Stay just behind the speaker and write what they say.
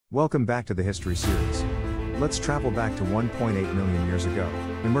Welcome back to the History Series. Let's travel back to 1.8 million years ago,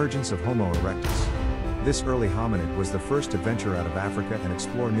 emergence of Homo erectus. This early hominid was the first to venture out of Africa and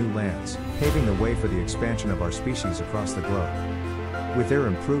explore new lands, paving the way for the expansion of our species across the globe. With their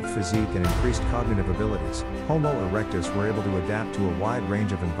improved physique and increased cognitive abilities, Homo erectus were able to adapt to a wide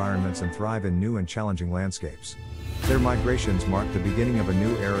range of environments and thrive in new and challenging landscapes. Their migrations marked the beginning of a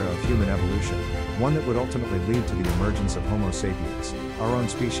new era of human evolution, one that would ultimately lead to the emergence of Homo sapiens, our own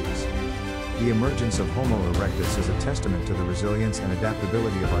species. The emergence of Homo erectus is a testament to the resilience and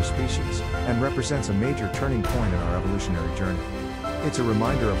adaptability of our species, and represents a major turning point in our evolutionary journey. It's a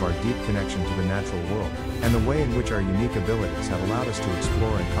reminder of our deep connection to the natural world, and the way in which our unique abilities have allowed us to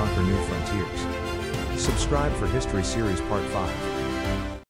explore and conquer new frontiers. Subscribe for History Series Part 5.